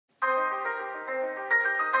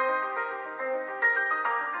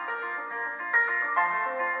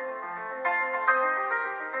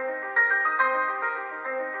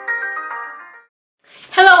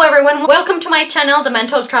everyone, welcome to my channel, The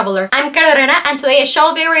Mental Traveler. I'm Carolina and today I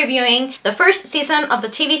shall be reviewing the first season of the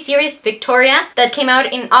TV series Victoria that came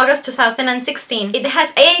out in August 2016. It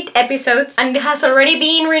has 8 episodes and it has already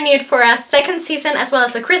been renewed for a second season as well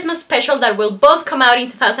as a Christmas special that will both come out in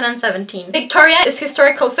 2017. Victoria is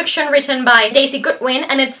historical fiction written by Daisy Goodwin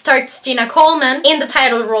and it stars Gina Coleman in the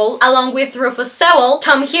title role along with Rufus Sewell,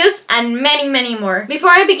 Tom Hughes and many more.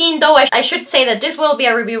 Before I begin though, I should say that this will be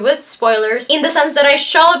a review with spoilers in the sense that I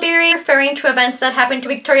shall be referring to events that happened to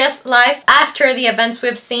Victoria's life after the events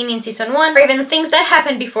we've seen in season 1, or even things that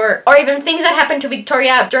happened before, or even things that happened to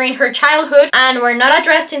Victoria during her childhood and were not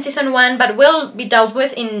addressed in season 1 but will be dealt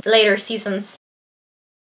with in later seasons.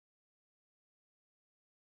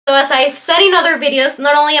 So as I've said in other videos,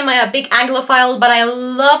 not only am I a big Anglophile, but I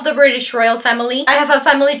love the British royal family. I have a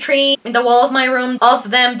family tree in the wall of my room of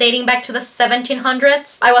them dating back to the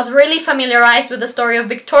 1700s. I was really familiarized with the story of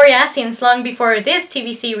Victoria since long before this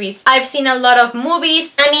TV series. I've seen a lot of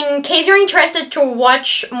movies, and in case you're interested to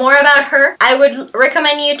watch more about her, I would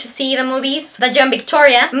recommend you to see the movies The Young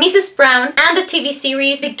Victoria, Mrs. Brown, and the TV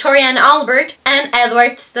series Victoria and Albert and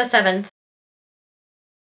Edward VII.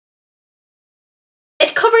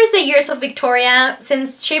 It covers the years of Victoria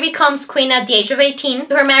since she becomes queen at the age of 18,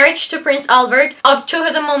 to her marriage to Prince Albert, up to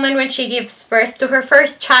the moment when she gives birth to her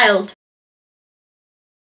first child.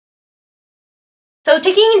 So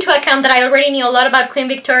taking into account that I already knew a lot about Queen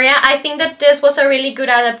Victoria, I think that this was a really good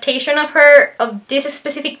adaptation of her, of this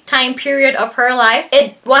specific time period of her life.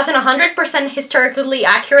 It wasn't 100% historically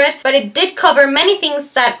accurate, but it did cover many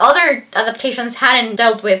things that other adaptations hadn't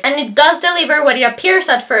dealt with. And it does deliver what it appears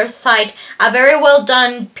at first sight, a very well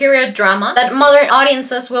done period drama that modern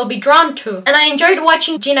audiences will be drawn to. And I enjoyed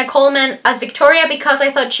watching Gina Coleman as Victoria because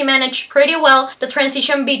I thought she managed pretty well the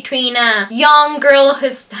transition between a young girl who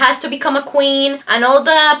has to become a queen and all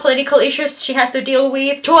the political issues she has to deal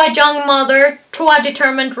with, to a young mother, to a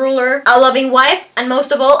determined ruler, a loving wife, and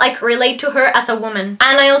most of all, I could relate to her as a woman.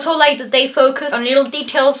 And I also like that they focus on little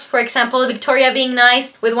details, for example, Victoria being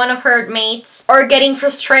nice with one of her mates, or getting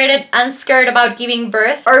frustrated and scared about giving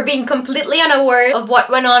birth, or being completely unaware of what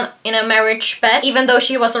went on in a marriage bed, even though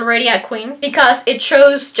she was already a queen, because it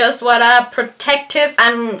shows just what a protective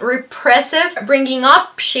and repressive bringing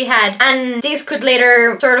up she had. And this could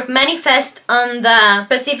later sort of manifest on the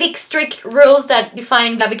specific strict rules that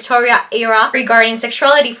define the Victoria era regarding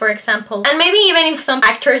sexuality, for example. And maybe even if some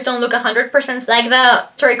actors don't look 100% like the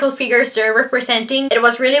historical figures they're representing, it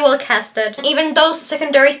was really well casted. Even those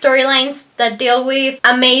secondary storylines that deal with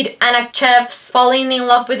a maid and a chef's falling in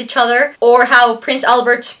love with each other, or how Prince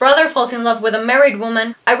Albert's brother falls in love with a married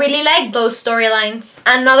woman, I really liked those storylines.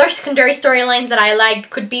 And other secondary storylines that I liked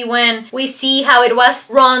could be when we see how it was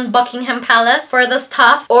run Buckingham Palace for the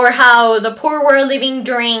staff, or how the poor were living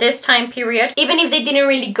during this time period, even if they didn't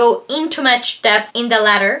really go into much depth in the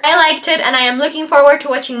latter. I liked it and I am looking forward to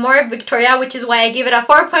watching more of Victoria, which is why I give it a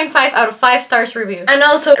 4.5 out of 5 stars review. And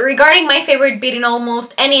also, regarding my favorite bit in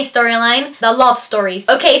almost any storyline, the love stories.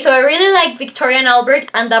 Okay, so I really like Victoria and Albert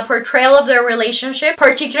and the portrayal of their relationship,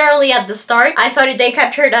 particularly at the start. I thought they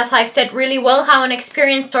captured, as I've said, really well how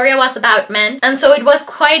inexperienced Victoria was about men, and so it was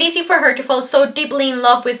quite easy for her to fall so deeply in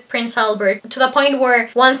love with Prince Albert, to the point where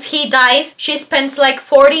once he dies, she spends like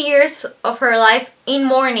 40 years of her life in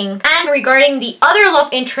mourning. And regarding the other love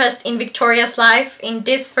interest in Victoria's life in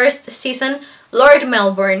this first season, Lord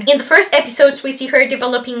Melbourne. In the first episodes, we see her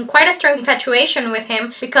developing quite a strong infatuation with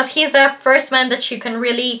him because he's the first man that she can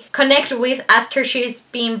really connect with after she's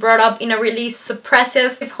been brought up in a really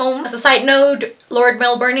suppressive home. As a side note, Lord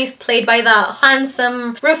Melbourne is played by the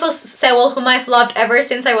handsome Rufus Sewell, whom I've loved ever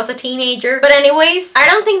since I was a teenager. But anyways, I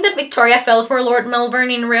don't think that Victoria fell for Lord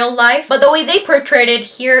Melbourne in real life, but the way they portrayed it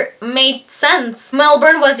here made sense.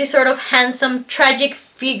 Melbourne was this sort of handsome, tragic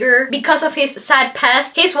figure because of his sad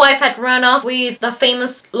past. His wife had run off with the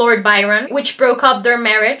famous Lord Byron, which broke up their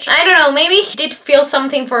marriage. I don't know, maybe he did feel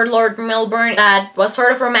something for Lord Melbourne that was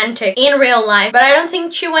sort of romantic in real life, but I don't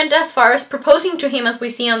think she went as far as proposing to him as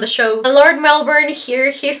we see on the show. And Lord Melbourne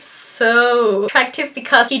here, he's so attractive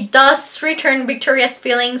because he does return Victoria's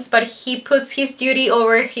feelings, but he puts his duty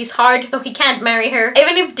over his heart, so he can't marry her.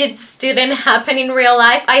 Even if this didn't happen in real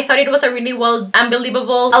life, I thought it was a really well and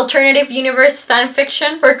believable alternative universe fanfiction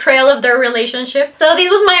fascination portrayal of their relationship. So this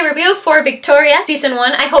was my review for Victoria season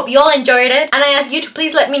 1. I hope you all enjoyed it, and I ask you to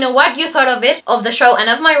please let me know what you thought of it, of the show and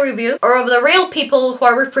of my review, or of the real people who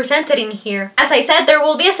are represented in here. As I said, there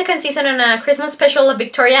will be a second season and a Christmas special of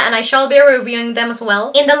Victoria, and I shall be reviewing them as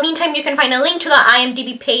well. In the meantime, you can find a link to the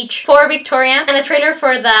IMDb page for Victoria and a trailer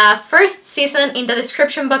for the first season in the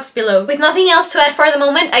description box below. With nothing else to add for the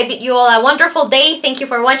moment, I bid you all a wonderful day. Thank you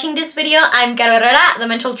for watching this video. I'm Caro Herrera, the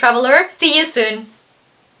Mental Traveler. See you soon.